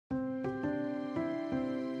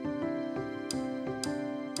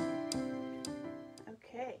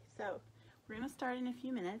start in a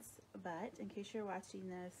few minutes, but in case you're watching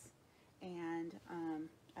this and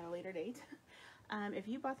at a later date, if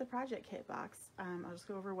you bought the project kit box, I'll just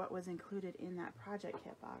go over what was included in that project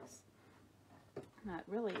kit box. That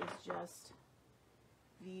really is just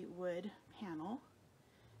the wood panel,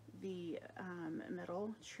 the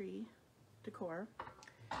metal tree decor,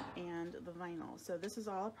 and the vinyl. So this is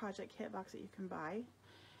all a project kit box that you can buy.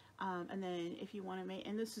 And then if you want to make,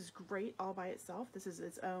 and this is great all by itself, this is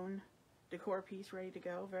its own decor piece ready to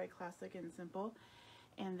go, very classic and simple.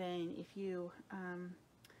 And then if you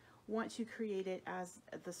want to create it as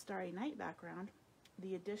the Starry Night background,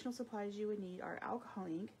 the additional supplies you would need are alcohol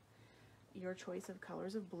ink, your choice of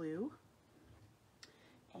colors of blue,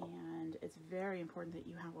 and it's very important that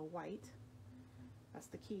you have a white. That's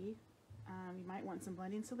the key. You might want some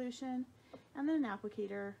blending solution, and then an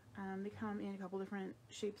applicator. They come in a couple different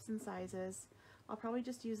shapes and sizes. I'll probably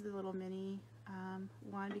just use the little mini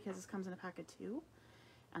one because this comes in a pack of 2,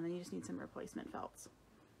 and then you just need some replacement felts.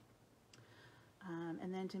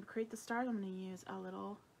 And then to create the stars, I'm going to use a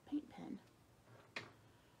little paint pen.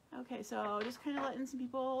 Okay, so just kind of letting some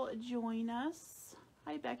people join us.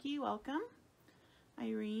 Hi Becky, welcome.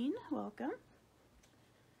 Irene, welcome.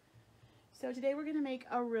 So today we're going to make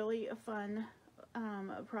a really fun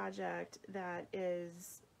project that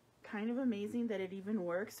is kind of amazing that it even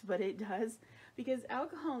works, but it does, because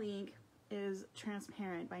alcohol ink is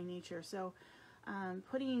transparent by nature. So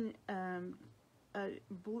putting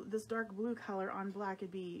this dark blue color on black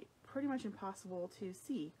would be pretty much impossible to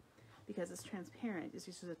see because it's transparent. It's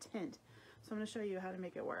just a tint. So I'm going to show you how to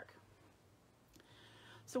make it work.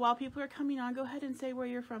 So while people are coming on, go ahead and say where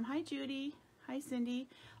you're from. Hi Judy. Hi Cindy.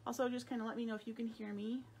 Also just kind of let me know if you can hear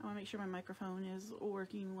me. I want to make sure my microphone is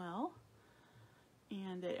working well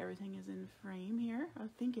and that everything is in frame here. I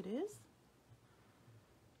think it is.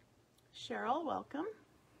 Cheryl, welcome.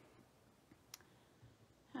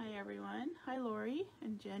 Hi everyone. Hi Lori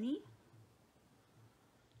and Jenny.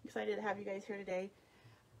 Excited to have you guys here today.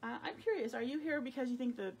 I'm curious, are you here because you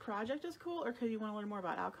think the project is cool or because you want to learn more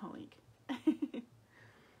about alcohol ink?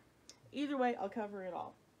 Either way, I'll cover it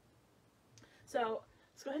all. So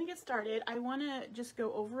let's go ahead and get started. I want to just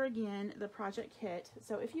go over again the project kit.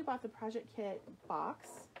 So if you bought the project kit box,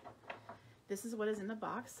 this is what is in the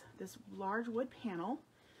box. This large wood panel,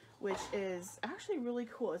 which is actually really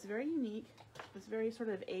cool. It's very unique. It's very sort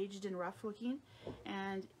of aged and rough looking,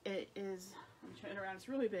 and it is, I'm turning it around, it's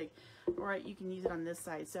really big, or you can use it on this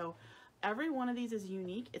side. So every one of these is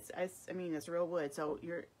unique. I mean, it's real wood. So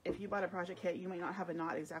if you bought a project kit, you might not have a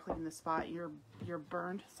knot exactly in the spot. Your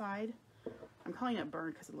burned side, I'm calling it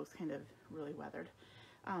burned because it looks kind of really weathered.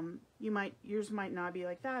 Yours might not be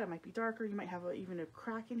like that. It might be darker. You might have even a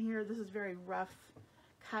crack in here. This is very rough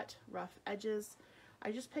cut, rough edges.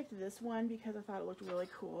 I just picked this one because I thought it looked really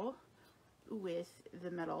cool with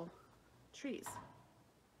the metal trees.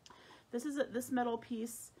 This metal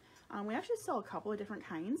piece, we actually sell a couple of different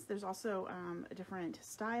kinds. There's also a different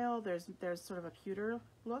style. There's sort of a pewter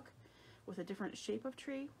look with a different shape of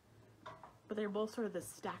tree, but they're both sort of the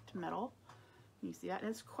stacked metal. You see that? And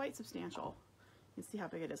it's quite substantial. You can see how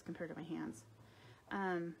big it is compared to my hands.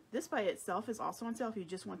 This by itself is also on sale if you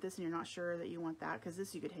just want this and you're not sure that you want that, because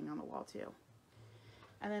this you could hang on the wall too.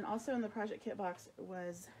 And then also in the project kit box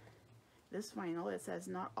was this vinyl. It says,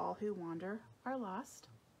 "Not all who wander are lost."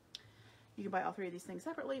 You can buy all 3 of these things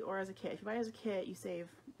separately or as a kit. If you buy as a kit, you save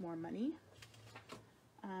more money.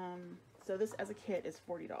 So this as a kit is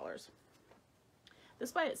 $40.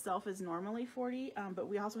 This by itself is normally $40, but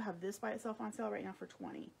we also have this by itself on sale right now for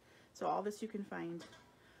 $20. So all this you can find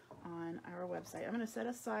on our website. I'm going to set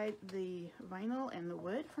aside the vinyl and the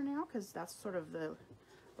wood for now because that's sort of the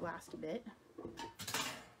last bit.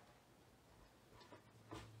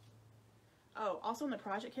 Oh, also in the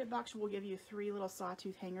project kit box, we'll give you 3 little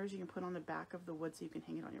sawtooth hangers you can put on the back of the wood so you can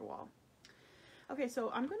hang it on your wall. Okay,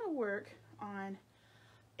 so I'm going to work on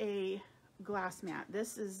a glass mat.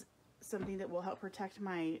 This is something that will help protect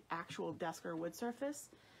my actual desk or wood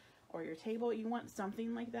surface or your table. You want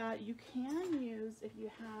something like that. You can use, if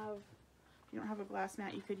you don't have a glass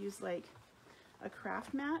mat, you could use like a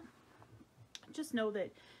craft mat. Just know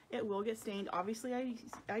that it will get stained. Obviously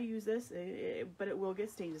I use this, but it will get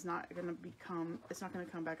stained. It's not going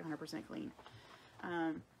to come back 100% clean.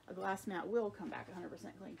 A glass mat will come back 100%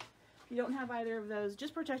 clean. If you don't have either of those,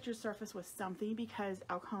 just protect your surface with something because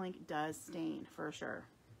alcohol ink does stain for sure.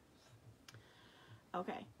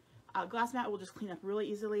 Okay, glass mat will just clean up really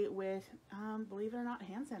easily with, believe it or not,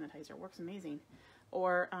 hand sanitizer. Works amazing.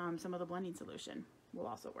 Or some of the blending solution will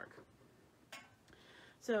also work.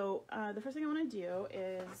 So the first thing I want to do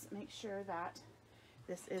is make sure that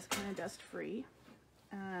this is kind of dust free.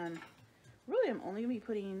 Really, I'm only going to be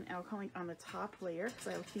putting alcohol ink on the top layer because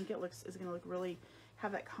I think it is going to look really,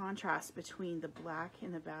 have that contrast between the black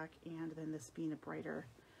in the back and then this being a brighter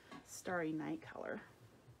starry night color.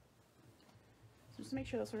 So just make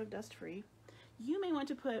sure that's sort of dust free. You may want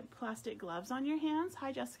to put plastic gloves on your hands.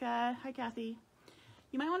 Hi Jessica, hi Kathy.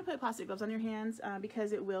 You might want to put plastic gloves on your hands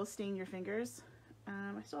because it will stain your fingers.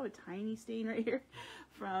 I still have a tiny stain right here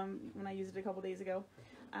from when I used it a couple days ago.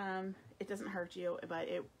 It doesn't hurt you, but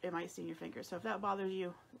it might stain your fingers. So if that bothers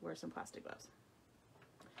you, wear some plastic gloves.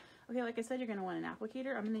 Okay, like I said, you're going to want an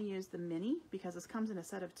applicator. I'm going to use the mini because this comes in a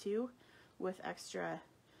set of 2 with extra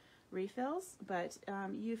refills. But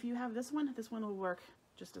if you have this one will work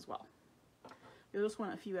just as well. You'll just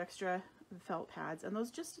want a few extra felt pads, and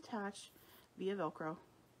those just attach via Velcro.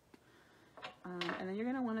 And then you're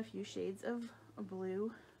going to want a few shades of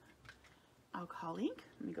blue alcohol ink.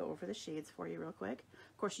 Let me go over the shades for you real quick.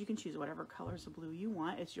 Of course, you can choose whatever colors of blue you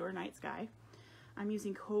want. It's your night sky. I'm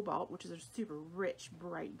using Cobalt, which is a super rich,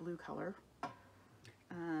 bright blue color.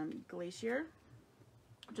 Glacier,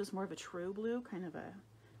 just more of a true blue, kind of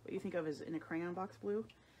what you think of as in a crayon box blue.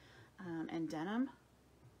 And Denim.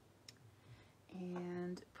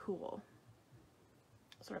 And Pool,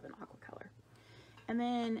 sort of an aqua color. And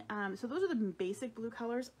then, so those are the basic blue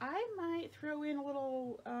colors. I might throw in a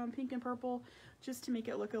little pink and purple just to make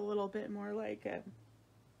it look a little bit more like a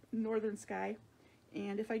northern sky.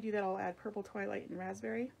 And if I do that, I'll add Purple Twilight and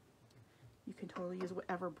Raspberry. You can totally use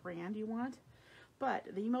whatever brand you want. But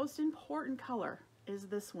the most important color is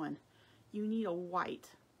this one. You need a white.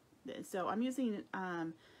 So I'm using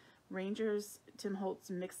Ranger's Tim Holtz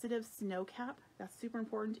Mixative Snow Cap. That's super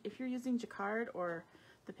important. If you're using Jacquard or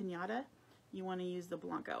the Pinata, you want to use the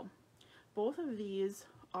Blanco. Both of these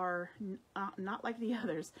are not like the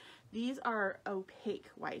others. These are opaque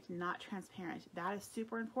white, not transparent. That is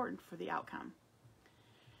super important for the outcome.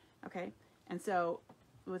 Okay, and so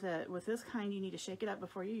with this kind, you need to shake it up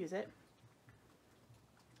before you use it.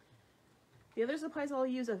 The other supplies I'll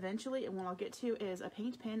use eventually, and what I'll get to, is a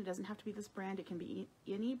paint pen. It doesn't have to be this brand. It can be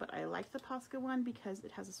any, but I like the Posca one because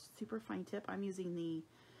it has a super fine tip. I'm using the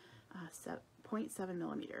 0.7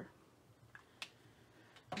 millimeter.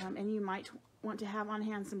 And you might want to have on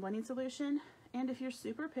hand some blending solution. And if you're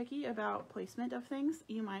super picky about placement of things,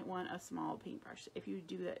 you might want a small paintbrush. If you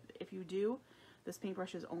do, this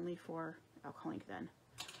paintbrush is only for alcohol ink then.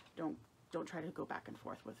 Don't try to go back and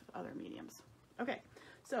forth with other mediums. Okay,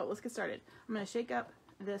 so let's get started. I'm going to shake up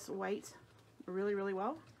this white really, really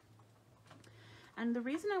well. And the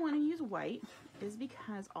reason I want to use white is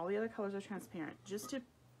because all the other colors are transparent. Just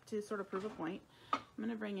to sort of prove a point, I'm going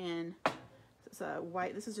to bring in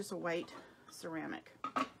white. This is just a white ceramic.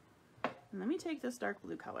 And let me take this dark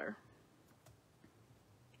blue color,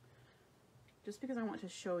 just because I want to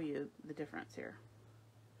show you the difference here.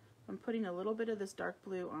 I'm putting a little bit of this dark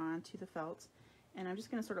blue onto the felt, and I'm just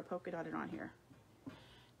going to sort of polka dot it on here.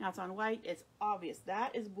 Now it's on white, it's obvious.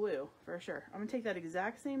 That is blue for sure. I'm going to take that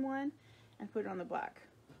exact same one and put it on the black.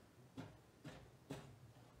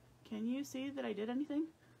 Can you see that I did anything?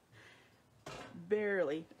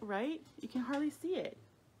 Barely, right? You can hardly see it.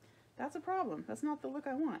 That's a problem. That's not the look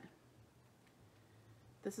I want.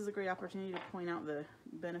 This is a great opportunity to point out the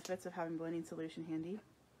benefits of having blending solution handy,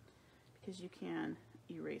 because you can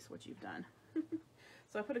erase what you've done.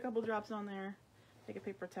 So I put a couple drops on there, take a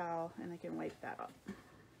paper towel, and I can wipe that up.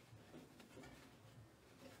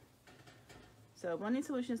 So blending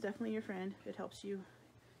solution is definitely your friend. It helps you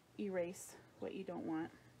erase what you don't want.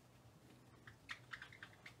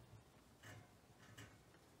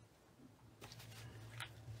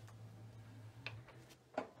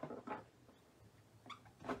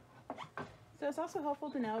 So it's also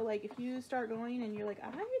helpful to know, like, if you start going and you're like,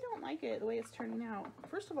 I don't like it the way it's turning out.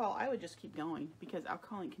 First of all, I would just keep going because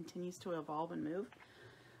alcohol ink continues to evolve and move.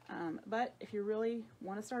 But if you really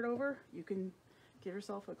want to start over, you can give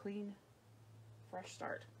yourself a clean, fresh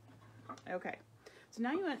start. Okay, so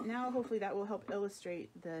now hopefully that will help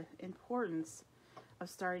illustrate the importance of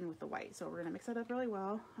starting with the white. So we're going to mix that up really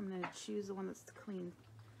well. I'm going to choose the one that's clean,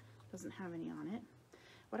 doesn't have any on it.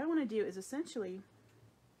 What I want to do is essentially,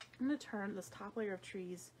 I'm going to turn this top layer of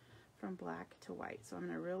trees from black to white. So I'm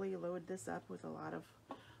going to really load this up with a lot of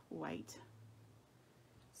white,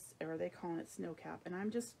 or they call it snow cap. And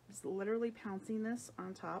I'm just literally pouncing this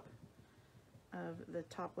on top of the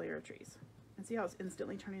top layer of trees. And see how it's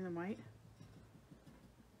instantly turning them white?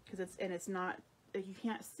 Because it's not, you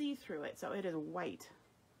can't see through it, so it is white.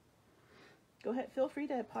 Go ahead, feel free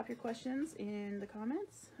to pop your questions in the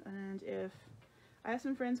comments. And if I have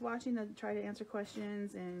some friends watching that try to answer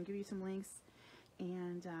questions and give you some links,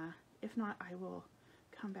 and if not, I will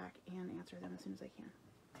come back and answer them as soon as I can.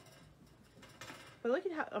 But look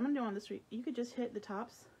at how, I'm going to do on this, you could just hit the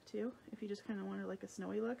tops too, if you just kind of wanted like a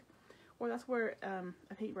snowy look. Or that's where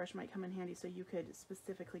a paintbrush might come in handy, so you could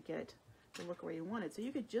specifically get the look where you wanted. So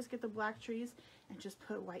you could just get the black trees and just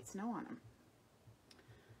put white snow on them.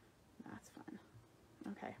 That's fun.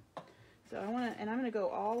 Okay. So I want to, and I'm going to go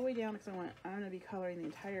all the way down because I'm going to be coloring the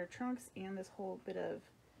entire trunks and this whole bit of,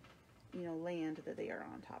 you know, land that they are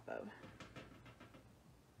on top of.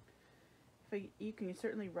 You can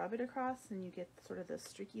certainly rub it across and you get sort of this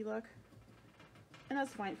streaky look. And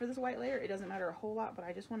that's fine. For this white layer, it doesn't matter a whole lot, but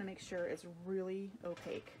I just want to make sure it's really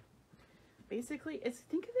opaque. Basically,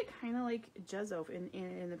 think of it kind of like gesso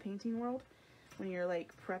in the painting world. When you're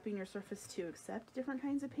like prepping your surface to accept different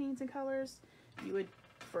kinds of paints and colors, you would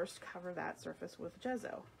first cover that surface with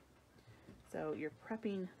gesso. So you're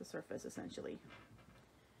prepping the surface essentially.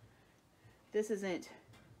 This is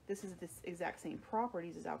this exact same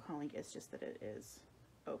properties as alcohol ink, it's just that it is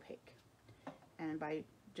opaque. And by,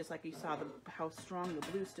 just like you saw how strong the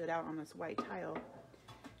blue stood out on this white tile,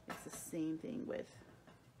 it's the same thing with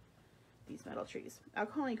these metal trees.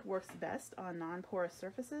 Alcohol ink works best on non-porous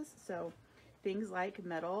surfaces, so things like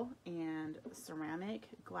metal and ceramic,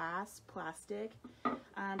 glass, plastic,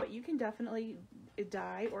 but you can definitely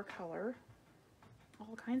dye or color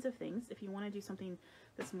all kinds of things. If you want to do something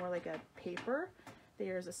that's more like a paper,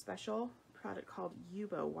 there's a special product called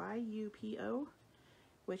Yupo, Y-U-P-O,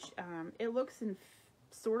 which it looks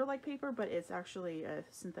sort of like paper, but it's actually a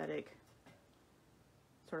synthetic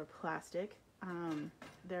sort of plastic.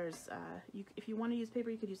 If you want to use paper,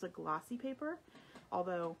 you could use like glossy paper,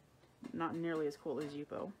 although not nearly as cool as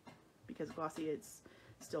Yupo, because glossy it's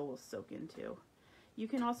still will soak into. You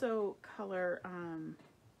can also color,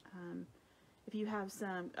 if you have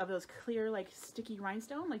some of those clear like sticky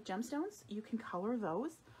rhinestone, like gemstones, you can color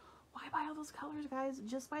those. Why buy all those colors, guys?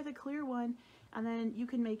 Just buy the clear one, and then you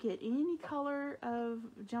can make it any color of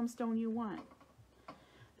gemstone you want.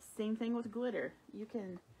 Same thing with glitter. You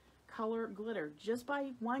can color glitter. Just buy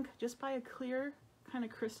a clear kind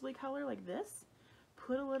of crystally color like this.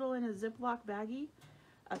 Put a little in a Ziploc baggie,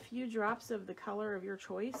 a few drops of the color of your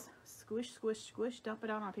choice, squish, squish, squish, dump it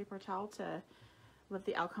out on a paper towel to let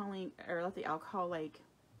the alcohol like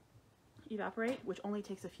evaporate, which only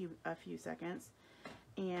takes a few seconds.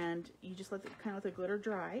 And you just let the glitter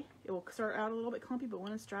dry. It will start out a little bit clumpy, but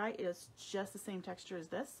when it's dry, it is just the same texture as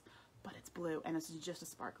this, but it's blue and it's just as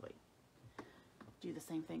sparkly. Do the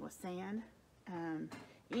same thing with sand.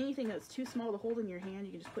 Anything that's too small to hold in your hand,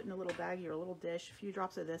 you can just put in a little baggie or a little dish, a few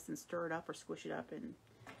drops of this, and stir it up or squish it up, and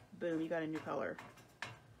boom, you got a new color.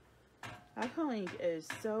 Alcohol ink is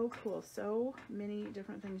so cool. So many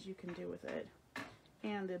different things you can do with it.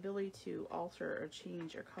 And the ability to alter or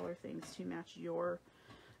change or color things to match your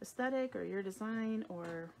aesthetic or your design,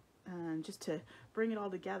 or just to bring it all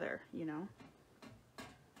together, you know.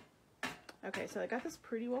 Okay, so I got this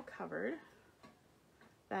pretty well covered.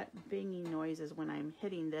 That banging noise is when I'm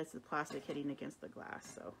hitting the plastic hitting against the glass,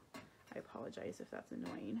 so I apologize if that's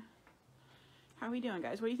annoying. How are we doing,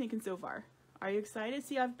 guys? What are you thinking so far? Are you excited?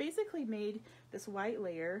 See, I've basically made this white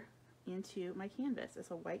layer into my canvas.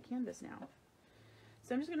 It's a white canvas now.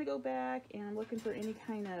 So I'm just going to go back and I'm looking for any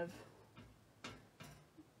kind of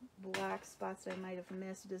black spots that I might have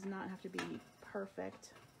missed. It does not have to be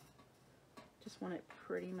perfect. Just want it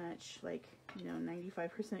pretty much like, you know,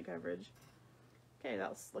 95% coverage. Okay,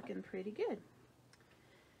 that's looking pretty good.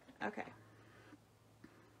 Okay.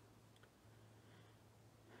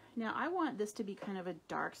 Now I want this to be kind of a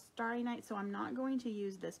dark starry night, so I'm not going to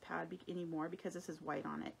use this pad anymore because this is white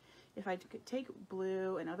on it. If I take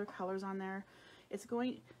blue and other colors on there, it's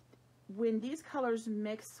going, when these colors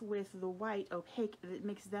mix with the white opaque, it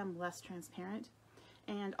makes them less transparent.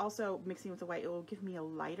 And also mixing with the white, it will give me a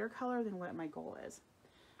lighter color than what my goal is.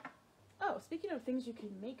 Oh, speaking of things you can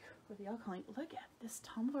make with the alcohol ink, look at this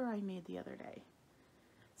tumbler I made the other day.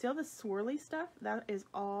 See all this swirly stuff? That is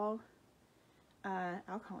all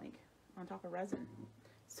alcohol ink on top of resin.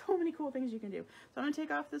 So many cool things you can do. So I'm going to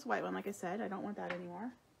take off this white one, like I said. I don't want that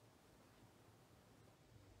anymore.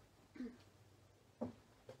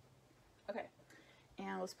 Okay,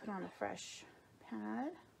 and let's put on a fresh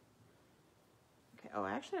pad. Okay, oh,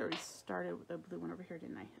 I actually already started with the blue one over here,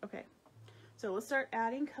 didn't I? Okay. So let's start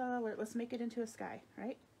adding color. Let's make it into a sky,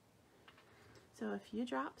 right? So a few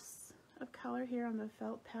drops of color here on the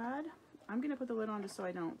felt pad. I'm going to put the lid on just so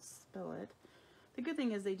I don't spill it. The good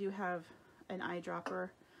thing is they do have an eyedropper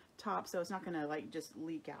top, so it's not going to like just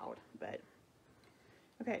leak out. But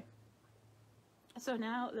okay. So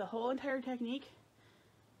now the whole entire technique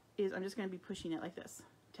is I'm just going to be pushing it like this,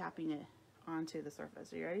 tapping it onto the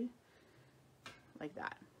surface. Are you ready? Like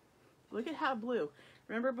that. Look at how blue.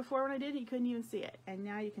 Remember before when I did, you couldn't even see it, and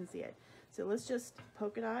now you can see it. So let's just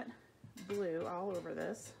polka dot blue all over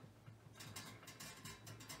this.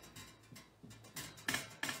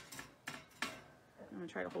 I'm gonna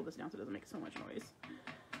try to hold this down so it doesn't make so much noise.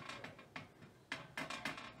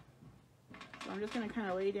 So I'm just gonna kind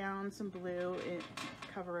of lay down some blue and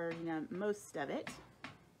cover, you know, most of it.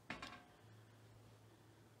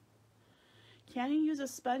 Can you use a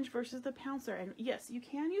sponge versus the pouncer? And yes, you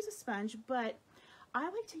can use a sponge, but I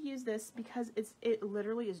like to use this because it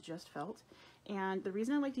literally is just felt. And the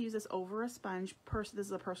reason I like to use this over a sponge, this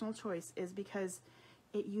is a personal choice, is because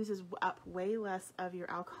it uses up way less of your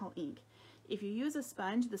alcohol ink. If you use a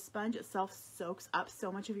sponge, the sponge itself soaks up so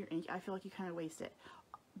much of your ink, I feel like you kind of waste it.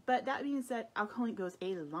 But that being said, alcohol ink goes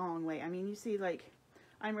a long way. I mean, you see, like,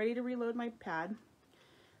 I'm ready to reload my pad.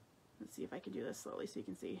 Let's see if I can do this slowly so you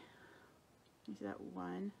can see. You see that?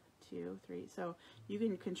 1, 2, 3. So you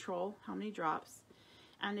can control how many drops.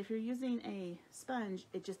 And if you're using a sponge,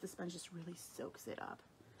 the sponge just really soaks it up.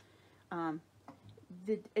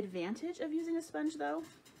 The advantage of using a sponge, though,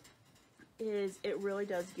 is it really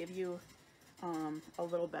does give you a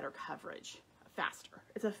little better coverage, faster.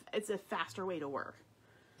 It's a faster way to work,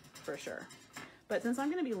 for sure. But since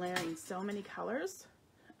I'm going to be layering so many colors,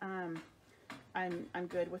 I'm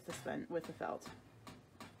good with the felt.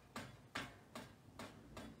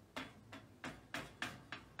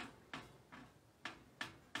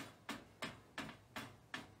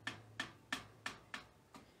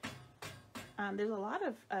 There's a lot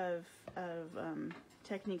of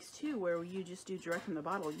techniques too where you just do direct from the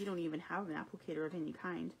bottle. You don't even have an applicator of any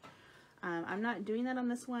kind. I'm not doing that on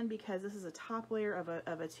this one because this is a top layer of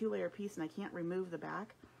a 2-layer piece and I can't remove the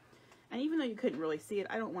back. And even though you couldn't really see it,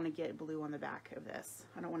 I don't want to get blue on the back of this.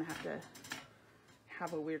 I don't want to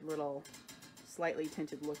have a weird little slightly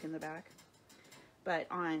tinted look in the back. But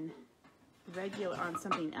on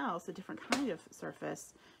something else, a different kind of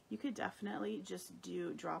surface, you could definitely just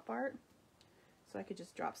do drop art. So I could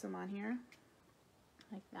just drop some on here,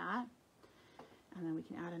 like that. And then we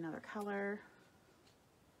can add another color.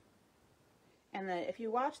 And then if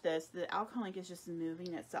you watch this, the alcohol ink is just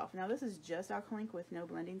moving itself. Now this is just alcohol ink with no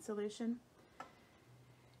blending solution.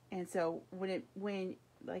 And so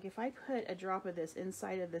like if I put a drop of this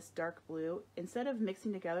inside of this dark blue, instead of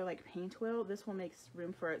mixing together like paint will, this will make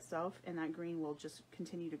room for itself and that green will just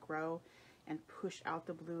continue to grow and push out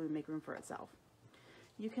the blue and make room for itself.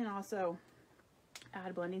 You can also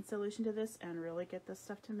add blending solution to this and really get this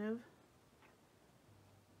stuff to move.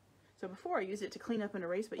 So before I use it to clean up and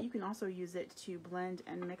erase, but you can also use it to blend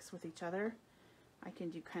and mix with each other. I can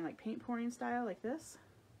do kind of like paint pouring style like this.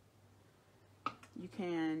 You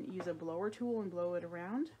can use a blower tool and blow it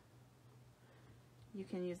around. You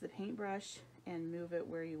can use the paintbrush and move it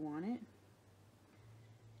where you want it.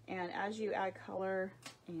 And as you add color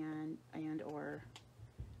and or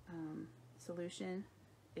solution,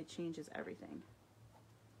 it changes everything.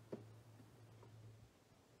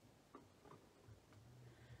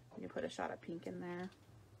 You put a shot of pink in there.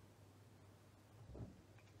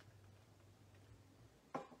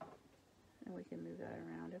 And we can move that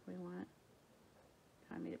around if we want.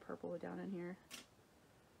 I made it purple down in here.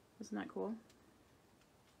 Isn't that cool?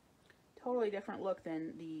 Totally different look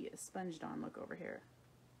than the sponged on look over here.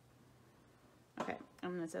 Okay, I'm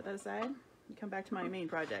going to set that aside and come back to my main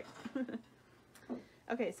project.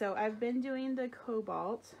 Okay, so I've been doing the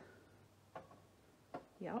cobalt.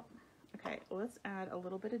 Yep. Okay, well, let's add a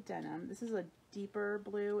little bit of denim. This is a deeper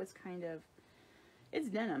blue. It's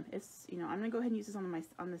denim. It's, you know, I'm gonna go ahead and use this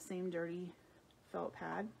on the same dirty felt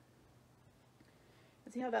pad.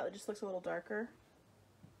 See how that just looks a little darker?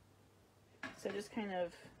 So just kind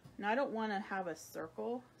of, now I don't want to have a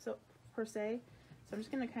circle per se, so I'm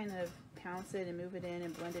just gonna kind of pounce it and move it in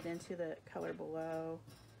and blend it into the color below.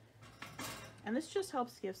 And this just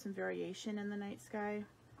helps give some variation in the night sky.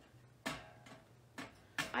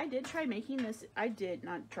 I did try making this, I did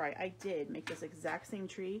make this exact same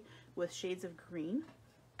tree with shades of green,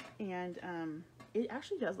 and it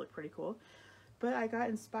actually does look pretty cool, but I got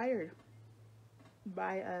inspired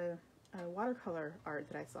by a watercolor art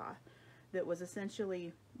that I saw that was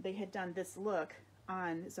essentially, they had done this look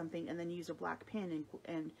on something and then used a black pen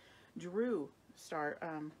and drew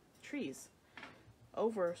trees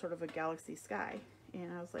over sort of a galaxy sky,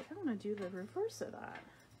 and I was like, I want to do the reverse of that.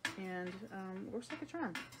 And works like a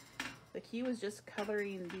charm. The key was just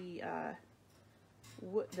coloring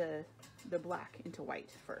the black into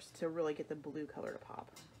white first to really get the blue color to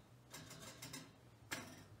pop.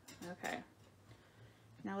 Okay,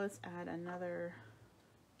 now let's add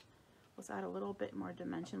a little bit more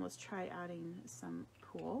dimension. Let's try adding some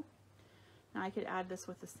pool. Now I could add this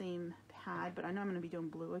with the same pad, but I know I'm going to be doing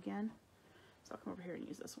blue again. So I'll come over here and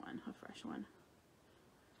use this one, a fresh one.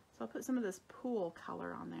 So I'll put some of this pool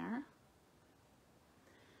color on there.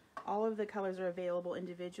 All of the colors are available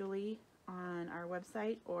individually on our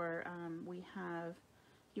website, or we have,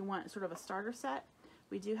 if you want sort of a starter set,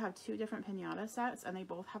 we do have 2 different pinata sets, and they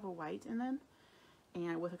both have a white in them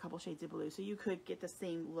and with a couple shades of blue. So you could get the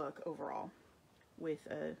same look overall with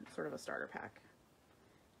a sort of a starter pack.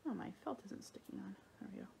 Oh, my felt isn't sticking on. There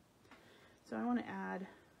we go. So I want to add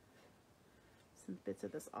some bits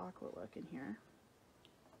of this aqua look in here.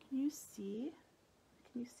 Can you see?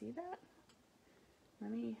 Can you see that?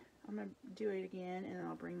 I'm going to do it again, and then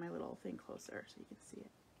I'll bring my little thing closer so you can see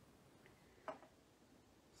it.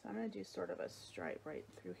 So I'm going to do sort of a stripe right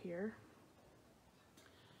through here.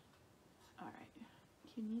 All right.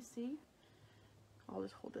 Can you see? I'll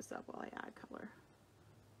just hold this up while I add color.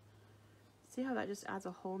 See how that just adds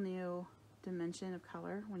a whole new dimension of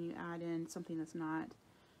color when you add in something that's not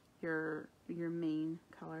your main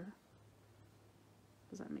color?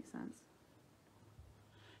 Does that make sense?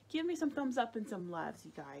 Give me some thumbs up and some loves,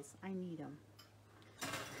 you guys. I need them.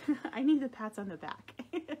 I need the pats on the back.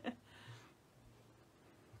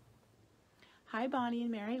 Hi, Bonnie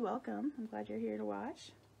and Mary. Welcome. I'm glad you're here to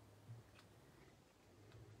watch.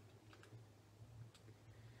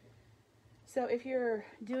 So if you're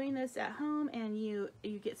doing this at home and you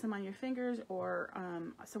get some on your fingers or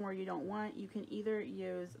somewhere you don't want, you can either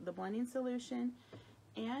use the blending solution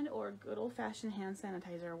and or good old-fashioned hand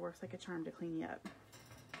sanitizer works like a charm to clean you up.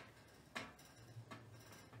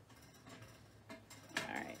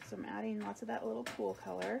 Alright, so I'm adding lots of that little pool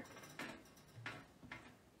color.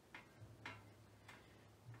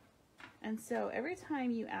 And so every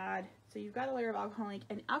time you add, so you've got a layer of alcohol ink,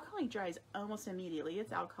 and alcohol ink dries almost immediately.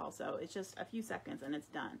 It's alcohol, so it's just a few seconds and it's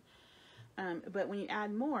done. But when you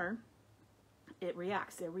add more, it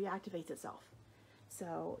reacts, it reactivates itself.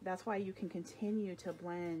 So that's why you can continue to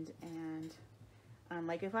blend. And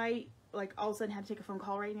like if I all of a sudden had to take a phone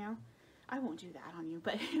call right now, I won't do that on you,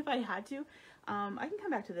 but if I had to, I can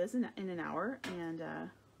come back to this in an hour, and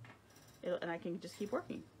I can just keep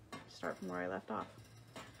working, start from where I left off.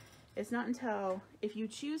 It's not until, if you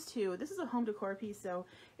choose to, this is a home decor piece, so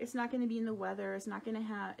it's not going to be in the weather, it's not going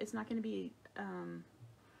to be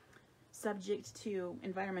subject to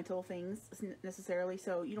environmental things necessarily,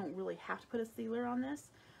 so you don't really have to put a sealer on this,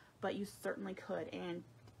 but you certainly could. And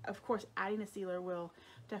of course, adding a sealer will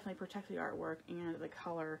definitely protect the artwork and the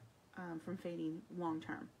color from fading long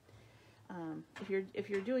term. If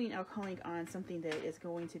you're doing alcohol ink on something that is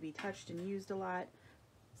going to be touched and used a lot,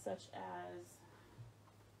 such as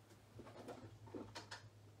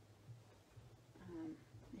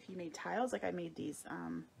if you made tiles, like I made these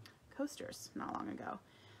coasters not long ago.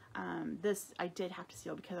 This I did have to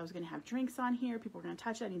seal because I was going to have drinks on here. People were going to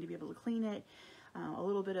touch it. I need to be able to clean it. A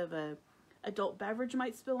little bit of a adult beverage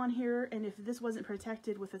might spill on here, and if this wasn't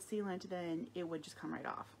protected with a sealant, then it would just come right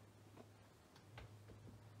off.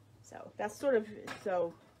 So that's sort of,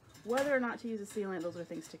 so whether or not to use a sealant, those are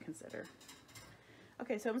things to consider.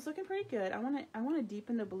 Okay, so it's looking pretty good. I want to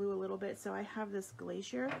deepen the blue a little bit, so I have this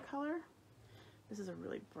glacier color. This is a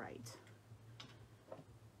really bright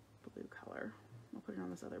blue color. I'll put it on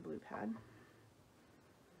this other blue pad.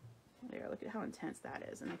 There, look at how intense that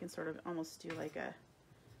is. And I can sort of almost do like a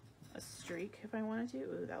streak if I wanted to.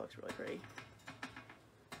 Ooh, that looks really pretty.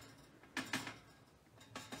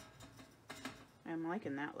 I'm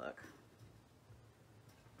liking that look.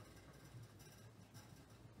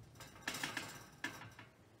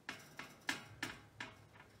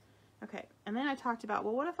 Okay, and then I talked about,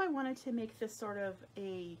 well, what if I wanted to make this sort of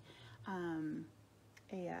a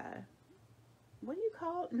what do you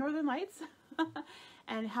call it? Northern Lights?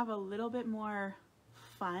 And have a little bit more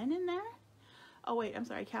fun in there? Oh wait, I'm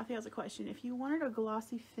sorry, Kathy has a question. If you wanted a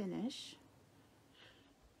glossy finish,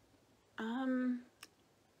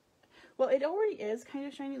 well, it already is kind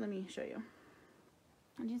of shiny. Let me show you.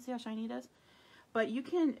 Do you see how shiny it is? But you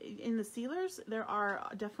can, in the sealers, there are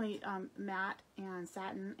definitely matte and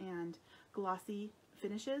satin and glossy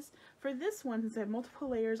finishes. For this one, since I have multiple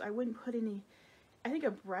layers, I wouldn't put any, I think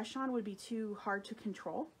a brush on would be too hard to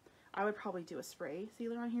control. I would probably do a spray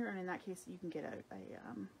sealer on here, and in that case, you can get a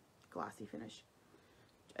glossy finish.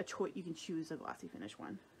 You can choose a glossy finish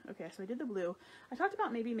one. Okay, so I did the blue. I talked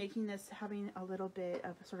about maybe making this, having a little bit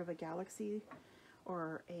of sort of a galaxy,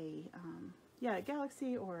 or a, yeah, a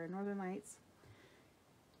galaxy or a Northern Lights.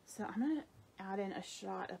 So I'm going to add in a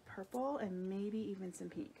shot of purple and maybe even some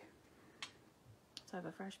pink. So I have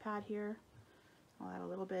a fresh pad here. I'll add a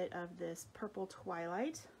little bit of this Purple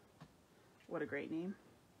Twilight. What a great name.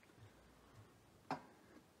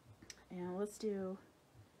 And let's do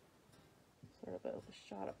sort of a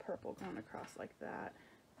shot of purple going across like that.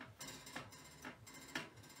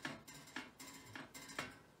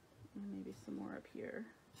 And maybe some more up here.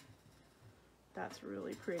 That's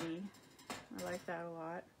really pretty. I like that a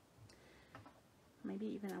lot. Maybe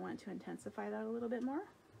even I want to intensify that a little bit more.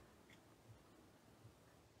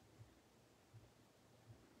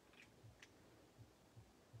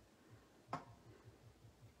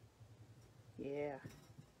 Yeah.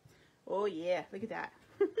 Oh yeah, look at that.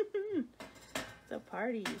 It's a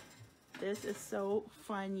party. This is so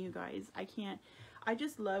fun, you guys. I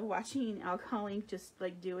just love watching alcohol ink just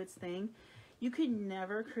like do its thing. You could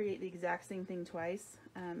never create the exact same thing twice.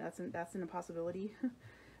 That's an impossibility.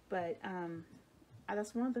 But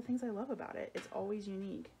that's one of the things I love about it. It's always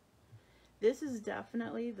unique. This is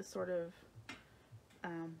definitely the sort of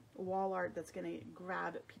wall art that's going to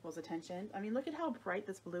grab people's attention. I mean, look at how bright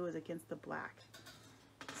this blue is against the black.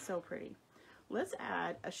 So pretty. Let's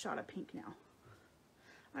add a shot of pink now.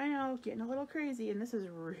 I know, getting a little crazy, and this is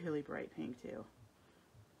really bright pink too.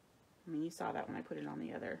 I mean, you saw that when I put it on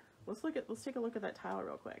the other. Let's take a look at that tile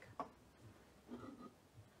real quick.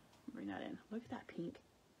 Bring that in. Look at that pink.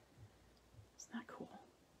 Isn't that cool?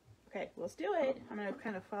 Okay, let's do it. I'm gonna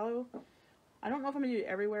kind of follow. I don't know if I'm gonna do it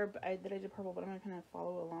everywhere that I did purple, but I'm gonna kind of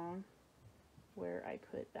follow along where I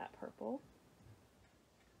put that purple.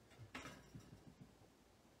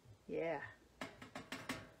 Yeah.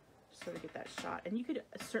 Just sort of get that shot. And you could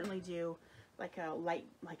certainly do like a light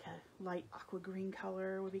aqua green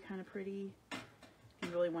color would be kind of pretty. If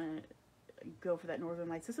you really want to go for that Northern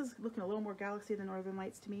Lights. This is looking a little more galaxy than Northern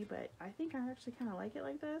Lights to me, but I think I actually kind of like it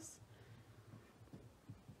like this.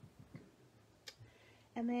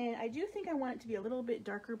 And then I do think I want it to be a little bit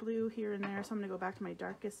darker blue here and there, so I'm going to go back to my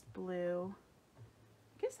darkest blue.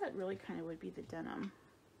 I guess that really kind of would be the denim.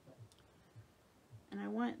 And I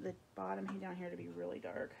want the bottom down here to be really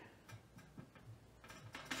dark.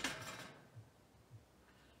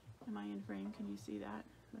 Am I in frame? Can you see that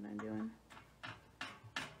I'm doing?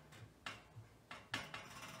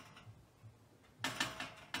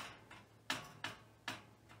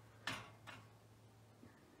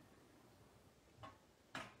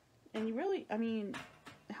 And you really, I mean,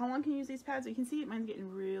 how long can you use these pads? You can see mine's getting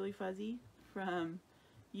really fuzzy from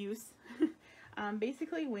use.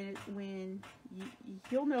 Basically,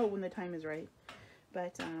 you'll know when the time is right,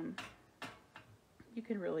 but you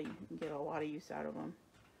can really get a lot of use out of them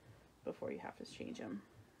before you have to change them.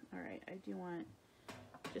 All right, I do want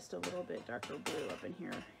just a little bit darker blue up in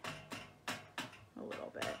here, a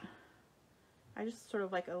little bit. I just sort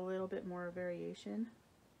of like a little bit more variation.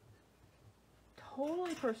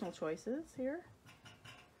 Totally personal choices here.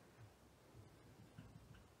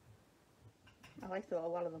 I like a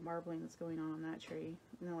lot of the marbling that's going on that tree.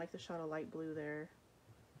 And I like the shot of light blue there.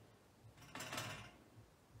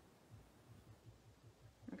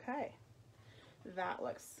 Okay. That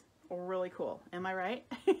looks really cool. Am I right?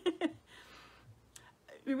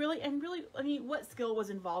 Really, I mean, what skill was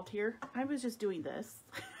involved here? I was just doing this.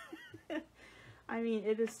 I mean,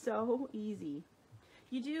 it is so easy.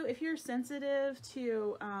 You do, if you're sensitive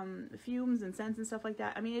to fumes and scents and stuff like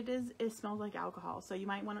that, I mean, it smells like alcohol, so you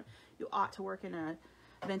ought to work in a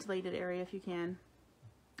ventilated area if you can.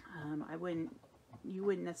 You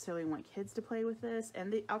wouldn't necessarily want kids to play with this,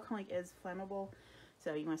 and the alcohol ink is flammable,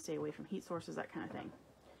 so you want to stay away from heat sources, that kind of thing,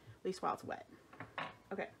 at least while it's wet.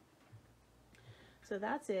 Okay. So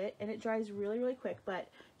that's it, and it dries really, really quick, but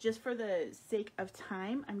just for the sake of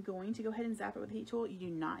time, I'm going to go ahead and zap it with the heat tool. You do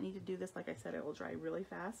not need to do this. Like I said, it will dry really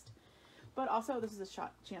fast. But also, this is a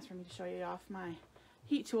chance for me to show you off my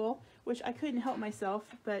heat tool, which I couldn't help myself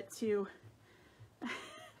but to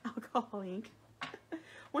alcohol ink.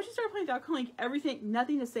 Once you start playing with alcohol ink,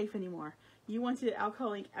 nothing is safe anymore. You want to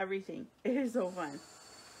alcohol ink everything. It is so fun.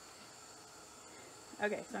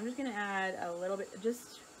 Okay, so I'm just going to add a little bit,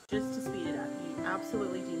 just to speed it up. You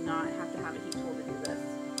absolutely do not have to have a heat tool to do this.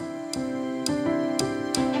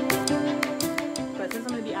 But since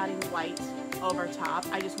I'm going to be adding white over top,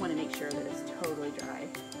 I just want to make sure that it's totally dry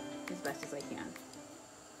as best as I can.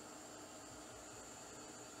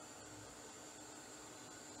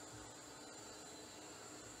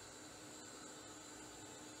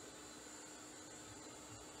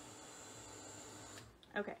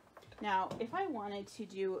 Okay. Now, if I wanted to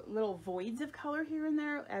do little voids of color here and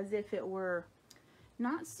there, as if it were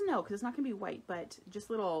not snow, because it's not going to be white, but just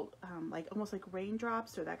little, like almost like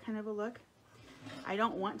raindrops or that kind of a look. I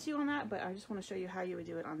don't want to on that, but I just want to show you how you would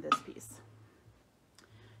do it on this piece.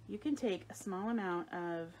 You can take a small amount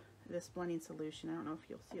of this blending solution. I don't know if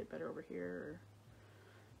you'll see it better over here or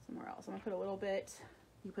somewhere else. I'm going to put a little bit,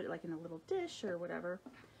 you put it like in a little dish or whatever.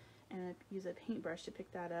 and use a paintbrush to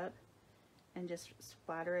pick that up and just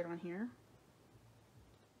splatter it on here.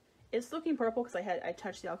 It's looking purple because I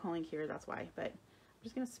touched the alcohol ink here, that's why, but I'm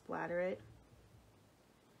just going to splatter it.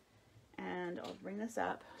 And I'll bring this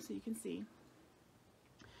up so you can see.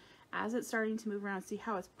 As it's starting to move around, see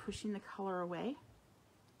how it's pushing the color away?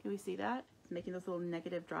 Can we see that? It's making those little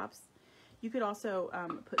negative drops. You could also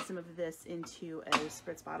put some of this into a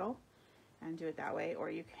spritz bottle and do it that way, or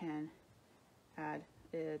you can add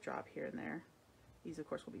a drop here and there. These, of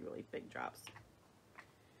course, will be really big drops.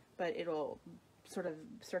 But it'll sort of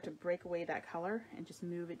start to break away that color and just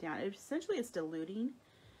move it down. Essentially, it's diluting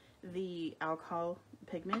the alcohol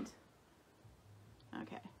pigment.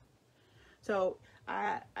 Okay. So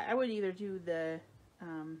I would either do the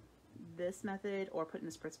this method or put in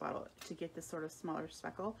the spritz bottle to get this sort of smaller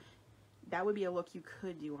speckle. That would be a look you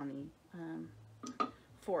could do on the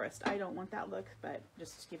forest. I don't want that look, but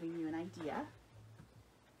just giving you an idea.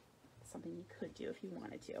 Something you could do if you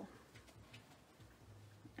wanted to.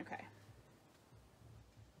 Okay.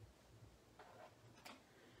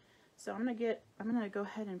 So I'm gonna go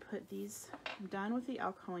ahead and put these. I'm done with the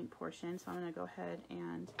alcohol ink portion, so I'm gonna go ahead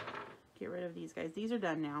and get rid of these guys. These are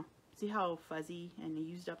done now. See how fuzzy and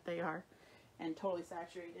used up they are, and totally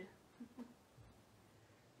saturated.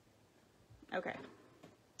 Okay.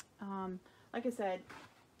 Like I said,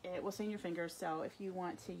 it will stain your fingers, so if you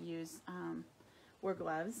want to use, wear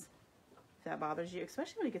gloves if that bothers you,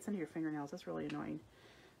 especially when it gets under your fingernails. That's really annoying.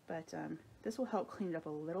 But this will help clean it up a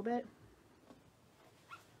little bit.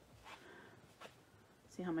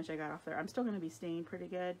 See how much I got off there. I'm still going to be stained pretty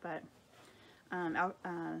good, but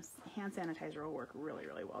hand sanitizer will work really,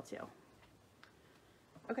 really well too.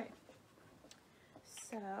 Okay.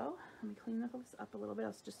 So let me clean this up a little bit.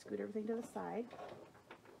 I'll just scoot everything to the side.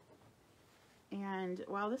 And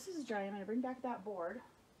while this is dry, I'm going to bring back that board.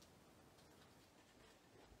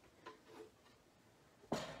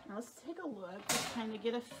 Now let's take a look, just kind of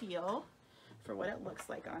get a feel for what it looks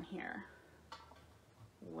like on here.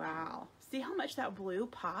 Wow. See how much that blue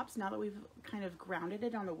pops now that we've kind of grounded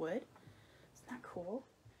it on the wood? Isn't that cool?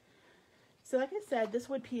 So like I said, this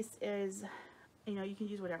wood piece is, you know, you can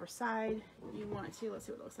use whatever side you want to. Let's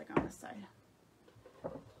see what it looks like on this side.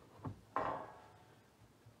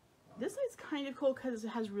 This side's kind of cool because it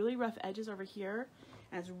has really rough edges over here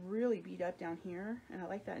and it's really beat up down here, and I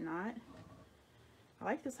like that knot. I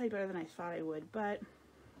like this side better than I thought I would, but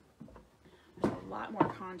there's a lot more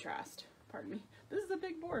contrast. Pardon me. This is a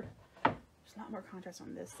big board. There's a lot more contrast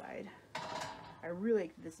on this side. I really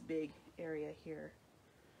like this big area here.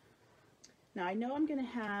 Now I know I'm going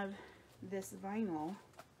to have this vinyl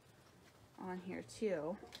on here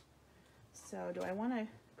too. So do I want to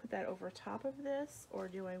put that over top of this, or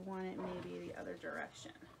do I want it maybe the other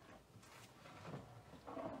direction?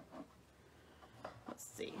 Let's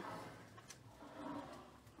see.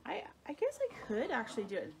 I guess I could actually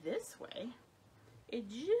do it this way. It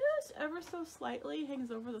just ever so slightly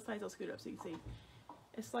hangs over the sides. I'll scoot up so you can see.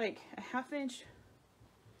 It's like a ½ inch.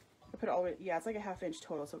 I put it all the way, yeah, it's like a ½ inch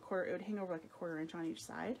total. So it would hang over like a ¼ inch on each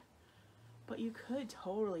side. But you could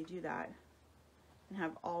totally do that and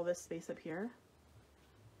have all this space up here.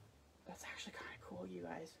 That's actually kind of cool, you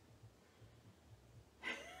guys.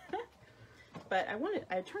 But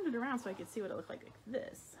I turned it around so I could see what it looked like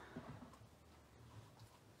this.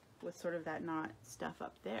 With sort of that knot stuff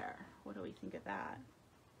up there. What do we think of that?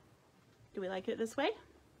 Do we like it this way?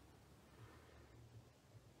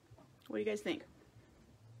 What do you guys think?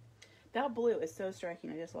 That blue is so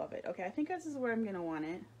striking. I just love it. Okay, I think this is where I'm gonna want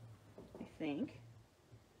it. I think.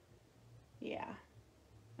 Yeah,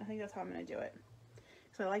 I think that's how I'm gonna do it.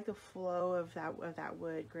 So I like the flow of that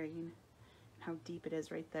wood grain, how deep it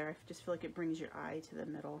is right there. I just feel like it brings your eye to the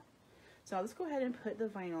middle. So let's go ahead and put the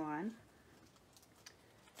vinyl on.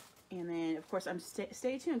 And then, of course,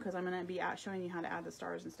 stay tuned because I'm going to be showing you how to add the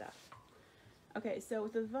stars and stuff. Okay, so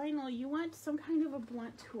with the vinyl, you want some kind of a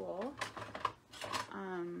blunt tool.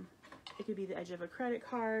 It could be the edge of a credit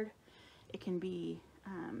card. It can be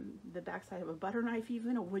the backside of a butter knife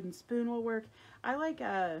even. A wooden spoon will work. I like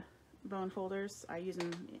bone folders. I use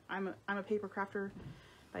them. I'm a paper crafter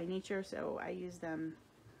by nature, so I use them.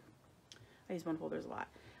 I use bone folders a lot.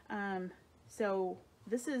 So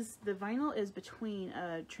the vinyl is between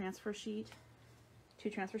a transfer sheet, two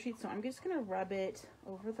transfer sheets. So I'm just going to rub it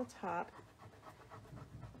over the top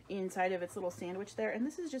inside of its little sandwich there. And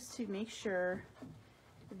this is just to make sure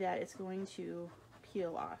that it's going to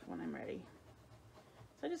peel off when I'm ready.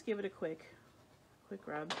 So I just give it a quick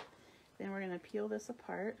rub. Then we're going to peel this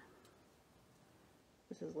apart.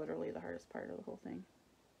 This is literally the hardest part of the whole thing.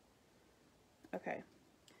 Okay.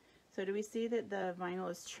 So do we see that the vinyl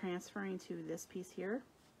is transferring to this piece here?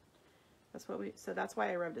 So that's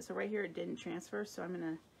why I rubbed it. So right here it didn't transfer, so I'm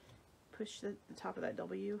gonna push the top of that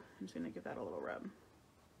W. I'm just gonna give that a little rub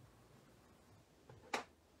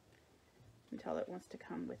until it wants to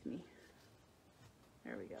come with me.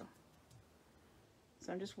 There we go.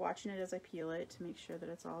 So I'm just watching it as I peel it to make sure that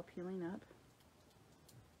it's all peeling up.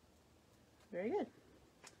 Very good.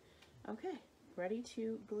 Okay, ready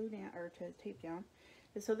to glue down, or to tape down.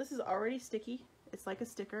 And so this is already sticky. It's like a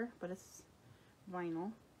sticker, but it's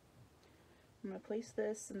vinyl. I'm going to place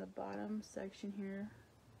this in the bottom section here.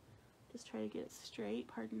 Just try to get it straight.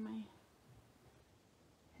 Pardon my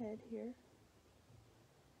head here.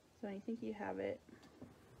 So when you think you have it.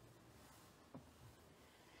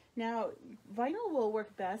 Now, vinyl will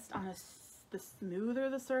work best on the smoother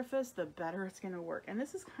the surface, the better it's going to work. And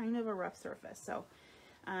this is kind of a rough surface, so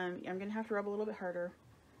I'm going to have to rub a little bit harder.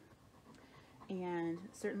 And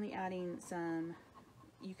certainly adding some,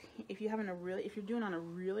 if you're doing on a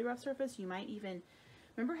really rough surface, you might even,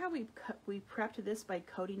 remember how we prepped this by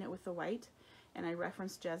coating it with the white, and I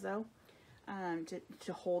referenced gesso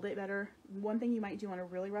to hold it better. One thing you might do on a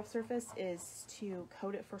really rough surface is to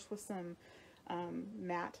coat it first with some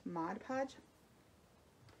matte Mod Podge,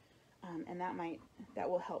 and that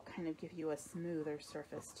will help kind of give you a smoother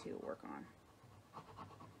surface to work on.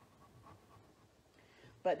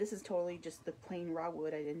 But this is totally just the plain raw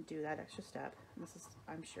wood. I didn't do that extra step. This is,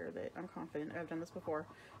 I'm confident I've done this before.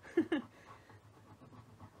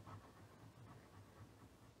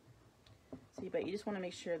 See, but you just want to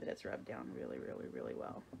make sure that it's rubbed down really, really, really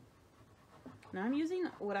well. Now I'm using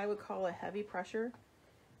what I would call a heavy pressure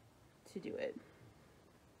to do it.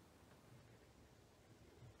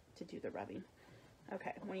 To do the rubbing.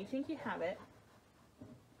 Okay, when you think you have it,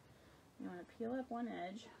 you want to peel up one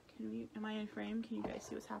edge. Am I in frame? Can you guys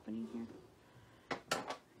see what's happening here?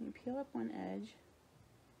 You peel up one edge,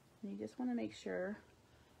 and you just want to make sure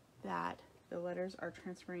that the letters are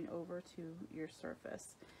transferring over to your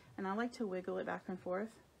surface. And I like to wiggle it back and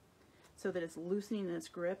forth so that it's loosening in its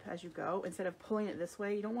grip as you go. Instead of pulling it this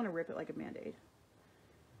way, you don't want to rip it like a Band-Aid.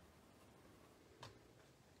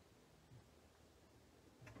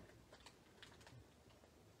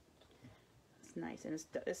 It's nice, and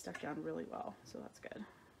it's stuck down really well, so that's good.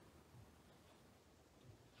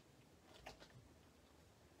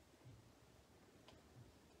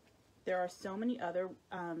 There are so many other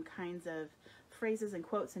kinds of phrases and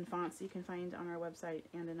quotes and fonts you can find on our website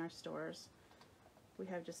and in our stores. We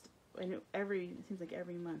have just, it seems like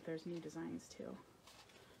every month there's new designs too.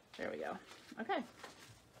 There we go. Okay.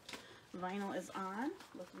 Vinyl is on,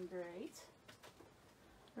 looking great.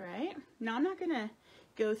 Right. Now I'm not going to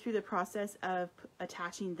go through the process of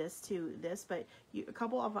attaching this to this, but a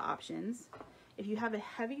couple of options. If you have a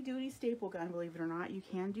heavy duty staple gun, believe it or not, you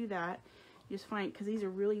can do that. You just find, because these are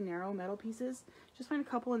really narrow metal pieces, just find a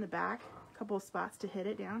couple in the back, a couple of spots to hit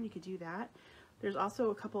it down. You could do that. There's also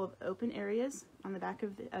a couple of open areas on the back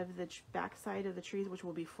of the back side of the trees, which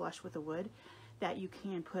will be flush with the wood, that you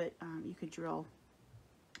can put, you could drill,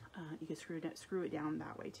 you could screw it down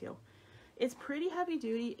that way too. It's pretty heavy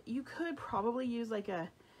duty. You could probably use like a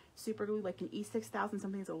super glue, like an E6000,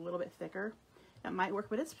 something that's a little bit thicker. That might work,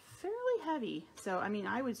 but it's fairly heavy. So, I mean,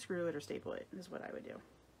 I would screw it or staple it, is what I would do.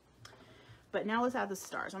 But now let's add the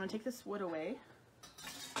stars. I'm going to take this wood away.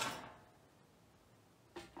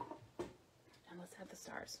 And let's add the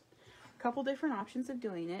stars. A couple different options of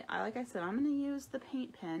doing it. Like I said, I'm going to use the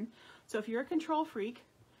paint pen. So if you're a control freak,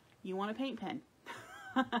 you want a paint pen.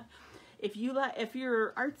 If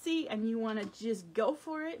you're artsy and you want to just go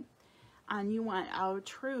for it, and you want a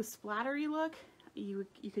true splattery look, you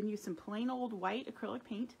can use some plain old white acrylic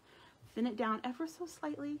paint, thin it down ever so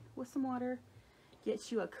slightly with some water,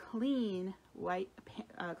 get you a clean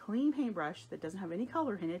clean paintbrush that doesn't have any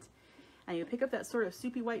color in it, and you pick up that sort of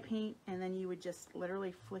soupy white paint, and then you would just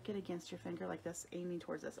literally flick it against your finger like this, aiming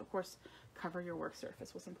towards this. Of course, cover your work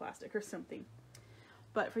surface with some plastic or something.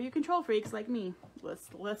 But for you control freaks like me, let's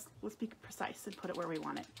be precise and put it where we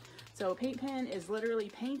want it. So a paint pen is literally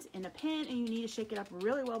paint in a pen, and you need to shake it up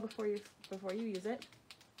really well before you use it.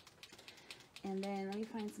 And then let me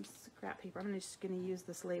find some scrap paper. I'm just going to use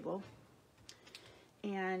this label.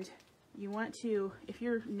 And you want to, if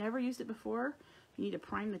you've never used it before, you need to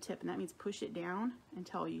prime the tip, and that means push it down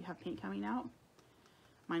until you have paint coming out.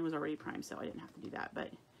 Mine was already primed, so I didn't have to do that,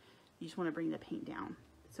 but you just want to bring the paint down.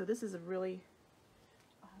 So this is a really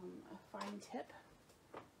a fine tip.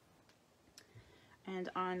 And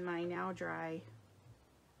on my now dry,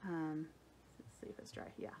 let's see if it's dry.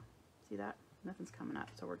 Yeah, see that? Nothing's coming up,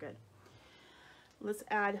 so we're good. Let's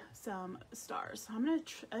add some stars. So I'm going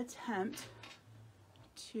to attempt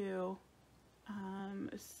to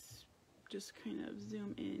just kind of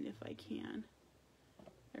zoom in if I can.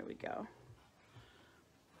 There we go.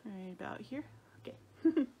 Right about here. Okay.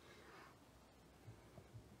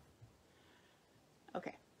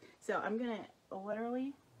 Okay, so I'm gonna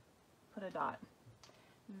literally put a dot.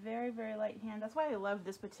 Very, very light hand. That's why I love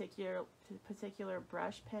this particular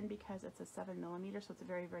brush pen, because it's a 7mm, so it's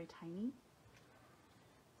very, very tiny.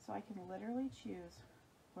 So I can literally choose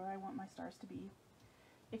where I want my stars to be.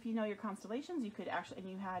 If you know your constellations, you could actually, and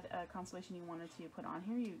you had a constellation you wanted to put on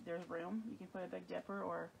here, there's room. You can put a Big Dipper,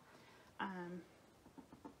 or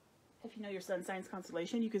if you know your sun signs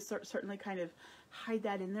constellation, you could certainly kind of hide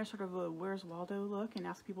that in there, sort of a Where's Waldo look, and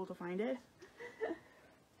ask people to find it.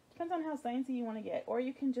 Depends on how sciencey you want to get, or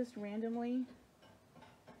you can just randomly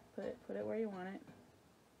put it where you want it.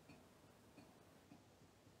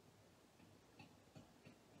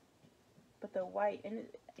 But the white, and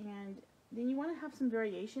then you want to have some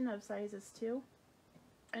variation of sizes too.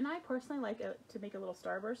 And I personally like to make a little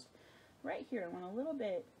starburst right here. I was a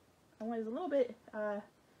little bit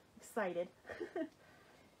excited,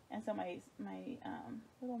 and so my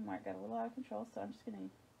little mark got a little out of control. So I'm just gonna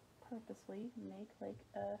purposely make like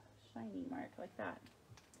a shiny mark like that.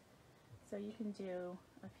 So you can do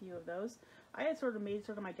a few of those. I had sort of made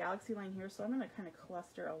my galaxy line here, so I'm gonna kind of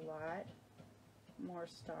cluster a lot more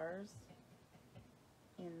stars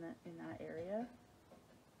in that area.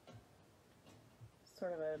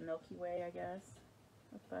 Sort of a Milky Way, I guess,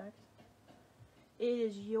 effect. It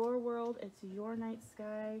is your world. It's your night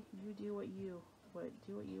sky. You do what you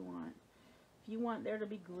want. If you want there to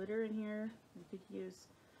be glitter in here, you could use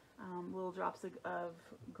little drops of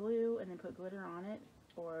glue and then put glitter on it,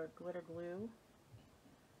 or glitter glue.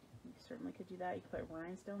 You certainly could do that. You could put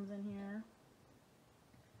rhinestones in here.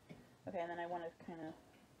 Okay, and then I want to kind of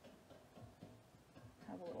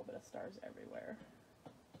have a little bit of stars everywhere.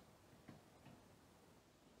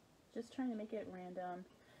 Just trying to make it random.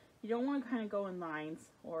 You don't want to kind of go in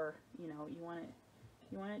lines, or you want it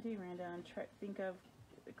to be random. Think of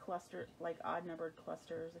cluster, like odd numbered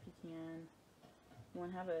clusters if you can. You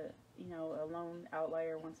want to have a lone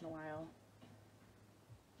outlier once in a while.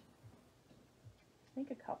 I think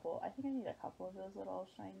I need a couple of those little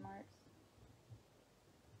shine marks.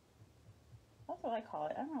 That's what I call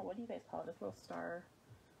it. I don't know, what do you guys call it? This little star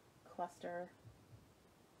cluster.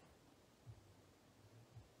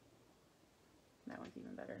 That one's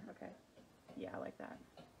even better. Okay. Yeah, I like that.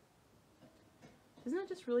 Doesn't it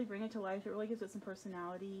just really bring it to life? It really gives it some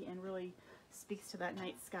personality and really speaks to that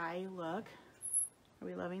night sky look. Are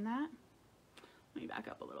we loving that? Let me back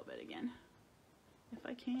up a little bit again. If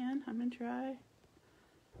I can, I'm gonna try.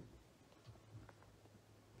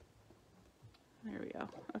 There we go.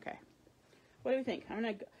 Okay. What do we think? I'm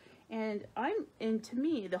gonna go, and to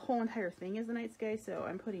me, the whole entire thing is the night sky, so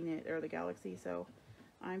I'm putting it, or the galaxy, so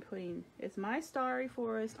it's my starry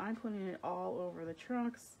forest. I'm putting it all over the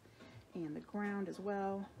trunks and the ground as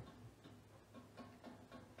well.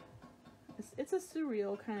 It's a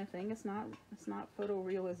surreal kind of thing. It's not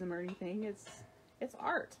photorealism or anything. It's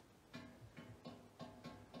art.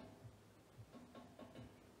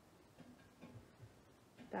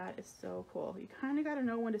 That is so cool. You kind of got to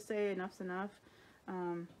know when to say enough's enough.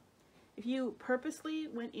 If you purposely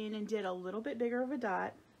went in and did a little bit bigger of a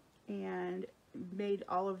dot and made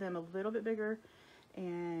all of them a little bit bigger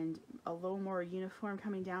and a little more uniform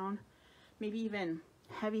coming down, maybe even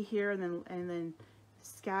heavy here and then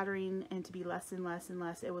scattering and to be less and less and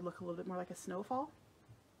less, it would look a little bit more like a snowfall.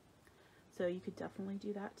 So you could definitely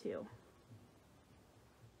do that too.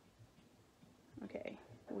 Okay,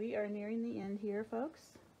 we are nearing the end here, folks.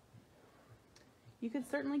 You could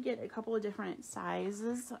certainly get a couple of different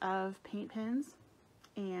sizes of paint pens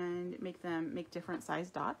and make different size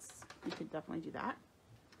dots. You could definitely do that.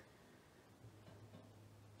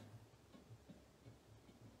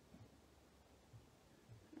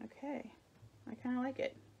 Okay, I kind of like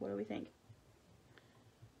it. What do we think?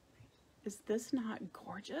 Is this not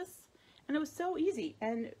gorgeous? And it was so easy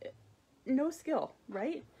and no skill,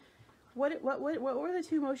 right? What were the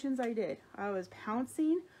two motions I did? I was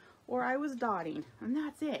pouncing or I was dotting, and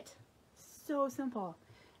that's it. So simple.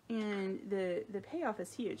 And the payoff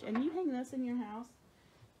is huge. And you hang this in your house,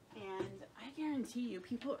 and I guarantee you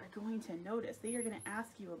people are going to notice. They are going to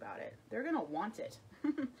ask you about it. They're going to want it.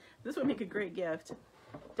 This would make a great gift.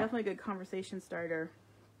 Definitely a good conversation starter.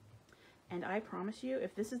 And I promise you,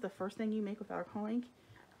 if this is the first thing you make with alcohol ink,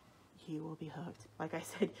 you will be hooked. Like I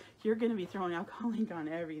said, you're going to be throwing alcohol ink on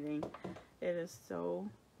everything. It is so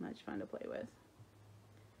much fun to play with.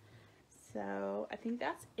 So I think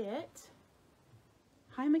that's it.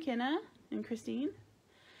 Hi, McKenna and Christine.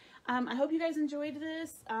 I hope you guys enjoyed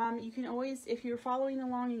this. You can always, if you're following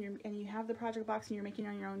along and you have the project box and you're making it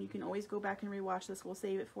on your own, you can always go back and rewatch this. We'll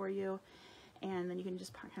save it for you, and then you can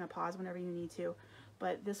just kind of pause whenever you need to.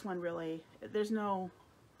 But this one really, there's no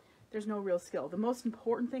real skill. The most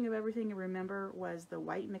important thing of everything to remember was the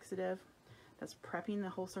white mixative. That's prepping the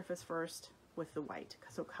whole surface first with the white.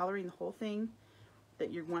 So coloring the whole thing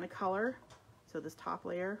that you want to color. So this top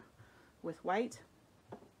layer with white.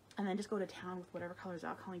 And then just go to town with whatever colors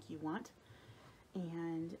alcohol ink you want.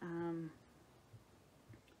 And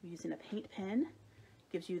using a paint pen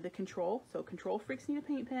gives you the control. So control freaks need a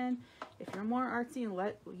paint pen. If you're more artsy and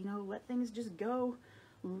let things just go,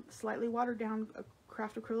 slightly watered down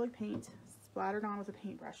craft acrylic paint splattered on with a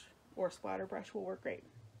paintbrush or a splatter brush will work great.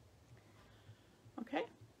 Okay.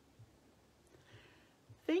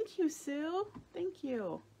 Thank you, Sue. Thank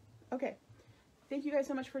you. Okay. Thank you guys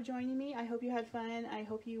so much for joining me. I hope you had fun. I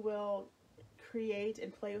hope you will create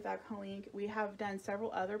and play with alcohol ink. We have done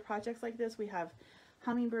several other projects like this. We have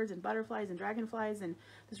hummingbirds and butterflies and dragonflies and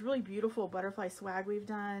this really beautiful butterfly swag we've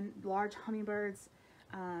done, large hummingbirds,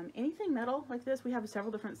 anything metal like this. We have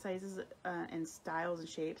several different sizes and styles and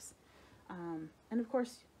shapes. And of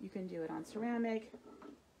course, you can do it on ceramic,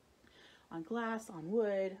 on glass, on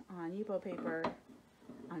wood, on Yupo paper,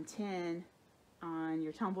 on tin, on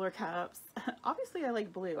your tumbler cups. Obviously, I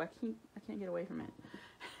like blue. I can't get away from it.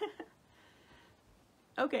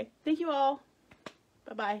 Okay, thank you all.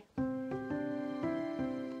 Bye-bye.